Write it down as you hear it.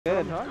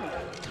Good.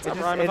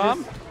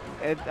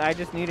 I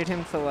just needed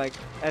him to like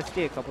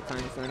SD a couple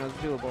times, and it was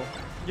doable.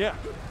 Yeah,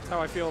 that's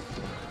how I feel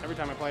every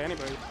time I play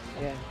anybody.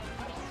 Yeah.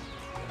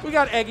 We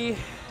got Eggy.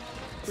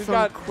 We've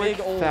got quick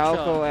big old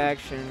Falco chub.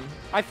 action.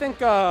 I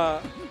think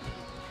our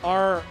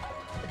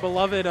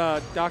beloved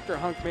Dr.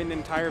 Hunk made an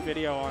entire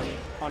video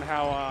on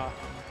how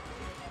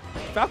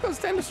Falcos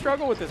tend to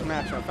struggle with this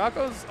matchup.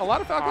 A lot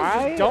of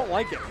Falcos just don't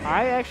like it.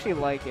 I actually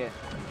like it.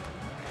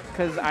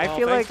 Because I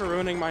feel thanks like for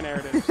ruining my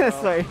narrative. So.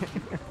 Sorry.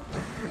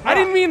 I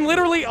didn't mean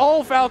literally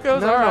all Falcos.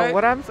 No, all right.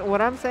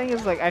 what I'm saying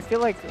is like I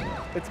feel like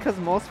it's because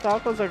most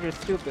Falcos are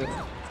just stupid.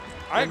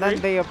 I agree. Then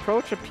they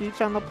approach a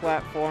Peach on the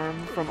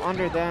platform from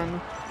under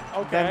them.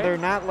 Okay. Then they're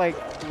not like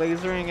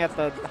lasering at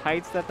the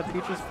heights that the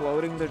Peach is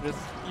floating. They're just.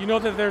 You know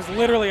that there's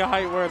literally a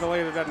height where the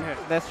laser doesn't hit.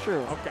 That's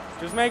true. Okay,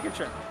 just making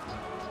sure.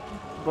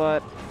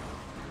 But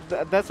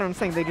that's what I'm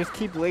saying. They just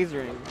keep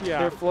lasering. Yeah.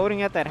 They're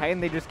floating at that height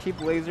and they just keep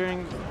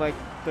lasering. Like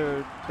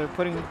they're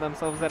putting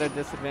themselves at a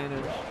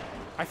disadvantage.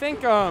 I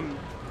think the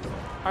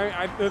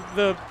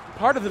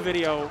part of the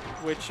video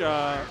which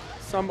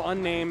some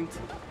unnamed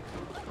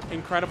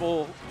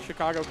incredible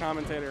Chicago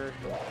commentator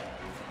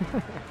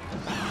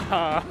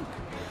I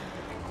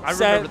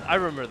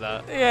remember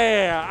that.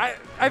 Yeah.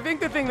 I think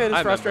the thing that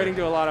is frustrating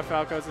to a lot of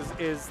Falcos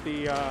is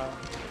the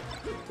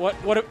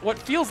what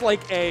feels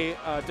like a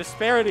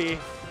disparity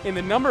in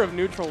the number of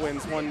neutral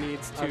wins one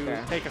needs to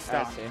take a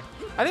stop.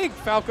 I think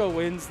Falco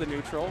wins the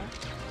neutral,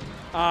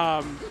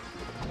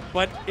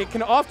 but it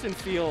can often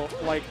feel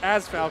like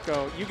as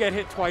Falco you get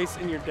hit twice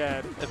and you're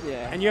dead,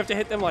 and you have to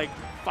hit them like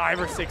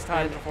 5 or 6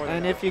 times before they.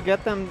 And if you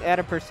get them at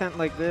a percent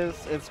like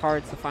this, it's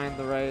hard to find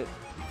the right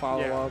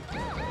follow-up.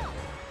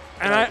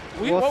 And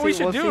we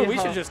should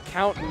just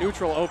count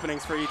neutral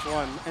openings for each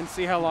one and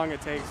see how long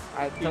it takes.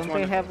 Don't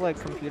they have like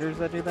computers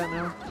that do that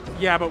now?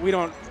 Yeah, but we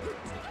don't.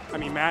 I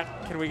mean, Matt,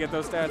 can we get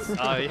those stats?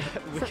 Yeah,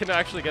 we can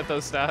actually get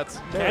those stats.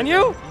 Can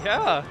you?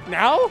 Yeah.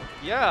 Now?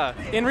 Yeah.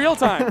 In real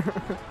time?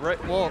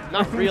 Right. Well,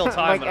 not real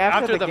time, Like but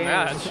after the game.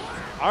 match.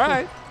 All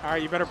right. All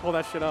right, you better pull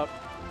that shit up.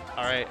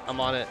 All right,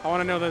 I'm on it. I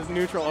want to know those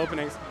neutral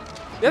openings.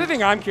 The other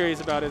thing I'm curious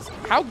about is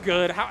how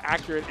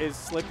accurate is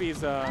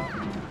Slippy's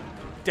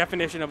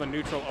definition of a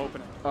neutral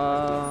opening?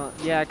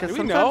 Yeah, because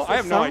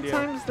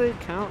sometimes they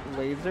count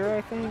laser,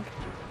 I think,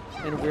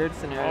 in weird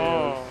scenarios.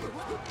 Oh.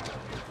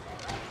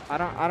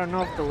 I don't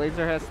know if the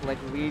laser has to like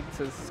lead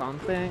to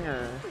something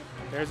or.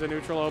 There's a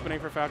neutral opening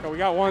for Falco. We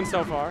got one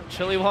so far.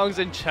 Chili Wong's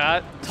in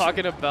chat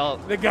talking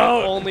about the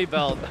GOAT. The only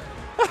belt.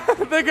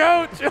 The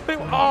GOAT. Chili.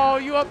 Oh,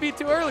 you up me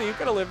too early. You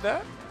could have lived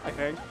that, I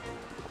think.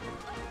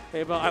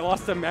 Hey, but I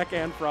lost to Mech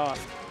and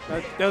Frost.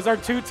 Those are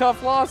 2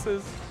 tough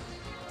losses.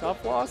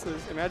 Tough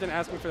losses. Imagine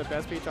asking for the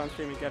best Peach on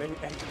stream and getting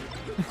Eggy.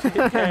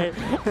 Okay,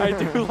 I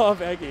do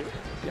love Eggy.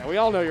 Yeah, we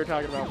all know you're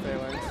talking about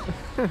Phalanx.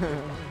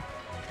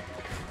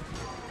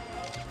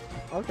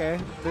 Okay,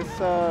 this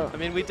I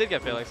mean, we did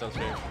get Phalanx on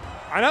stream.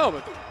 I know,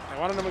 but I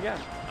wanted them again.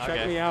 Okay.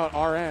 Check me out,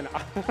 RN.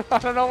 I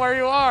don't know where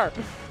you are.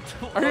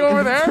 Are you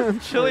over there?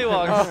 Chili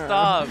Wong,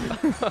 stop.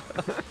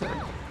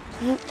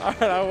 All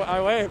right, I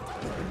waved.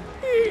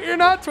 You're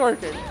not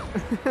twerking.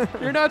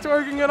 You're not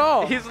twerking at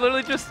all. He's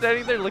literally just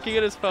standing there looking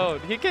at his phone.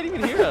 He can't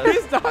even hear us.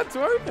 He's not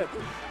twerking.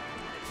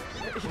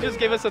 He just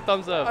gave us a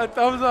thumbs up. A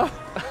thumbs up.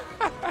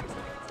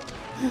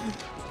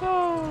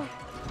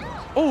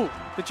 Oh,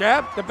 the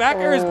jab. The back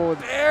air is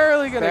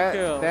barely going to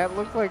kill. That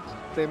looked like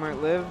they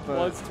might live, but.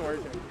 Was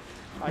twerking.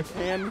 I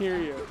can hear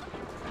you.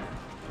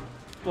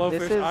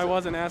 Blowfish, I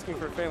wasn't asking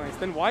for Phalanx.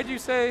 Then why'd you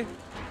say,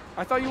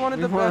 I thought you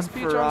wanted the best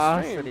Peach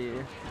on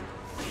stream?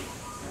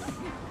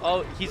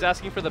 Oh, he's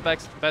asking for the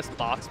best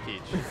box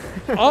Peach.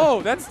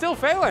 Oh, that's still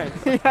Phalanx.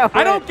 Yeah,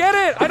 I don't get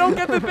it. I don't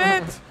get the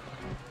bit.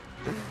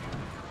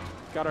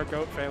 Got our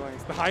GOAT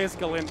Phalanx, the highest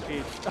Galint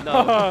Peach.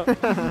 No.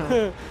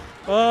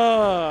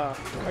 Are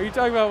you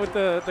talking about with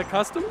the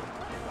custom?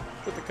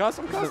 With the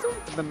custom?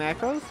 The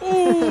macros?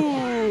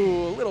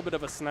 Ooh, a little bit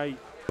of a snipe.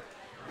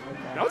 Okay.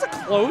 That was a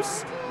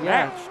close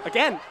match.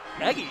 Again,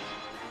 Eggy,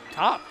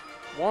 top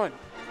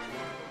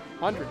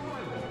 100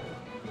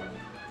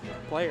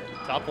 player.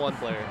 Top 1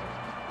 player.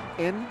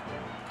 In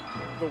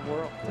the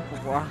world.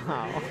 Wow.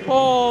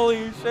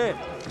 Holy shit.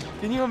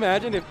 Can you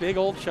imagine if Big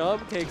Old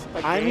Chub takes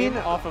a game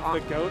off of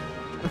the GOAT?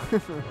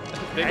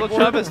 Big Old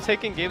Chub is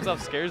taking games off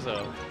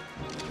Scarezo.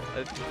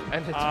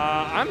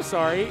 I'm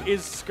sorry,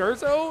 is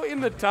Scherzo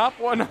in the top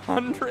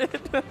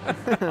 100?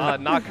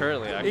 Not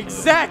currently, actually.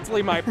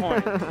 Exactly my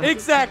point.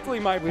 Exactly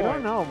my point. We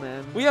don't know,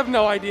 man. We have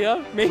no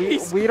idea. Maybe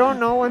we don't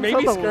know until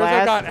maybe the Scherzo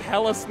last. got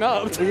hella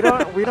snubbed. we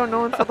don't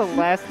know until the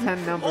last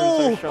 10 numbers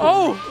are shown.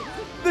 Oh,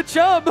 the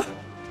Chub.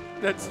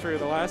 That's true.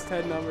 The last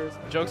 10 numbers.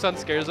 Jokes on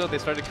Scarezo. They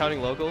started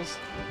counting locals.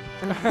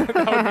 That would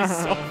be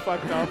so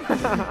fucked up.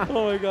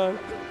 Oh my god.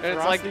 And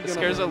it's like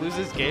Scarezo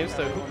loses games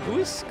to who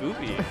is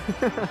Scooby?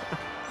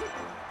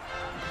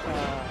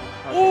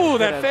 Ooh,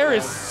 that fair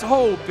is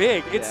so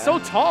big. It's so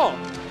tall.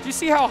 Do you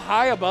see how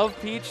high above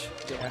Peach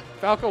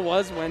Falco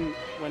was when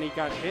he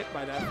got hit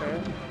by that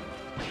fair?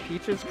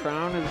 Peach's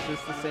crown is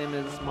just the same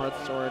as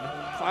Marth's sword.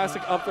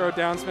 Classic up throw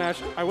down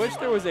smash. I wish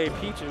there was a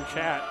Peach in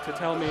chat to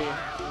tell me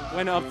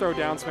when up throw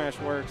down smash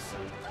works.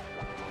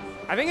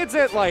 I think it's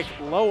at like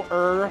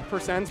lower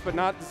percents, but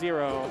not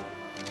 0.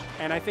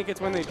 And I think it's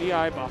when they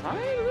DI behind.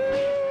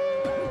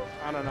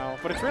 I don't know,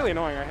 but it's really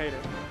annoying. I hate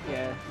it.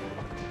 Yeah.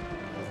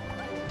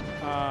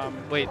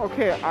 Wait.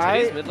 Okay,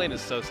 today's mid lane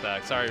is so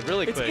stacked. Sorry,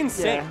 really quick. It's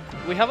insane.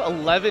 Yeah. We have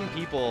 11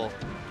 people,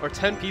 or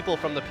 10 people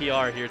from the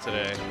PR here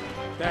today.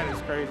 That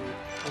is crazy.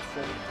 That's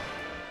sick.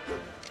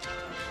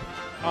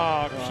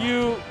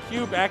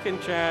 Q back in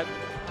chat.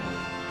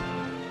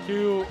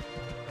 Q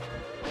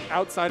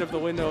outside of the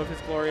window of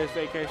his glorious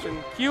vacation.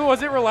 Q,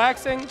 was it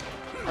relaxing?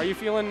 Are you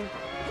feeling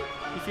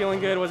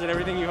good? Was it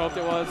everything you hoped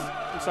it was?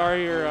 I'm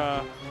sorry you're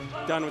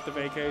done with the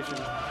vacation.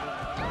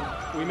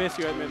 We miss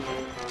you at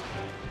Midlane.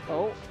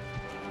 Oh.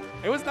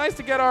 It was nice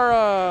to get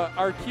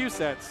our Q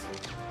sets.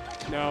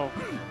 No.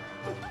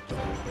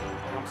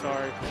 I'm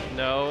sorry.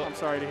 No. I'm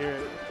sorry to hear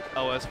it.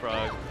 OS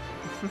Frog.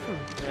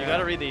 Yeah. You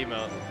gotta read the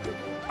emote.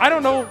 I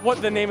don't know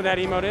what the name of that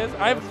emote is.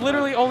 I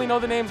literally only know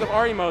the names of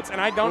our emotes, and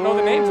I don't know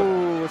the names of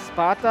them. Ooh,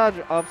 spot dodge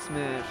up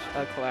smash,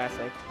 a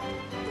classic.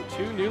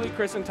 2 newly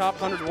christened top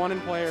 100 1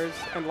 in players,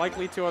 and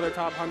likely 2 other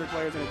top 100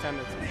 players in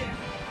attendance.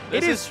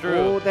 This is true.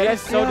 Oh, that it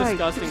is so SDI.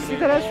 disgusting Did to you me.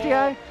 see that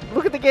SDI?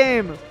 Look at the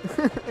game.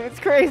 It's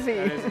crazy.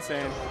 That is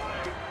insane.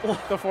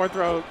 The 4th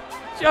throw,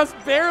 just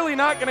barely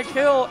not going to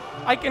kill.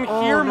 I can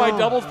hear my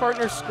doubles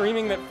partner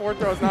screaming that 4th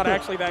throw is not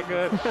actually that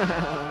good.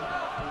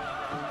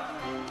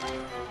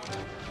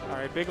 All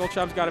right,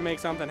 bigoldchub's got to make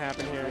something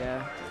happen here.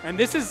 Yeah. And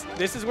this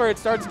is where it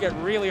starts to get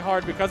really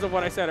hard because of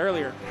what I said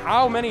earlier.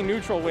 How many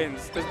neutral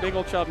wins does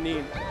bigoldchub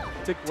need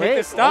to take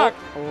this stock?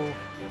 Oh.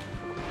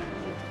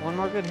 One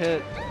more good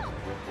hit.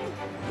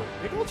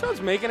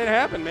 bigoldchub's making it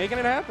happen,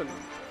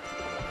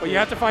 But you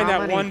have to find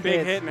that one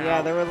big hit now.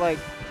 Yeah, there were like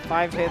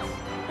 5 hits.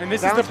 And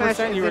this is the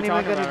percent you were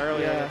talking about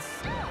earlier. Yeah.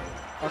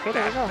 Okay,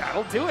 there you go.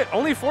 That'll do it.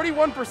 Only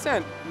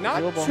 41%.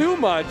 Not Doable. too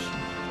much.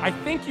 I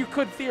think you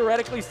could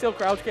theoretically still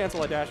crouch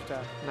cancel a dash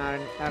attack. I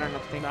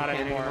don't think Not you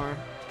can anymore. anymore.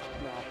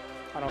 No,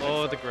 I don't think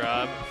so. The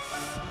grab.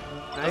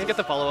 Nice. Let's get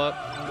the follow up.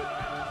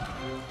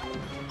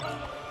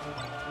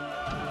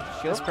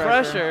 Shield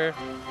Pressure.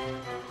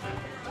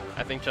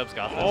 I think Chubb's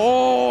got this.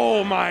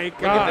 Oh my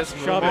gosh,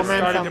 this Chubb has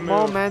started to move.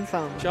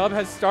 Momentum. Chubb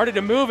has started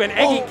to move, and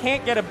Eggy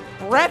can't get a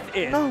breath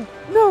in. No.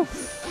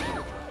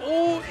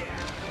 Oh,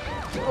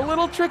 a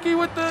little tricky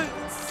with the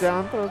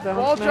Down throw, down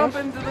wall smash. jump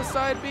into the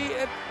side B.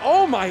 And,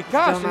 oh my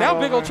gosh, Still now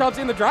not over. bigoldchub's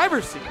in the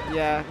driver's seat.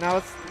 Yeah, now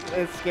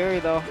it's scary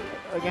though.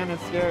 Again,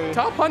 it's scary.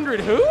 Top 100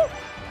 who?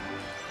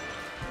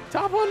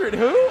 Top 100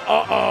 who?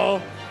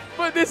 Uh-oh.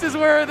 But this is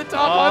where the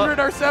top 100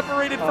 are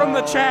separated from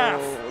the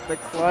chaff. The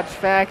clutch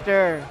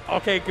factor.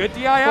 Okay, good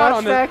DI out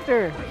on the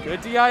factor.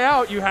 Good DI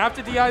out. You have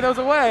to DI those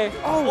away.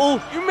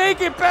 Oh, you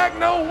make it back.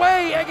 No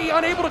way. Eggy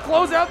unable to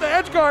close out the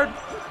edge guard.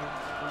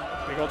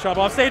 Bigoldchub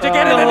off stage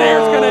again, and the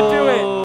Nair's going to do it.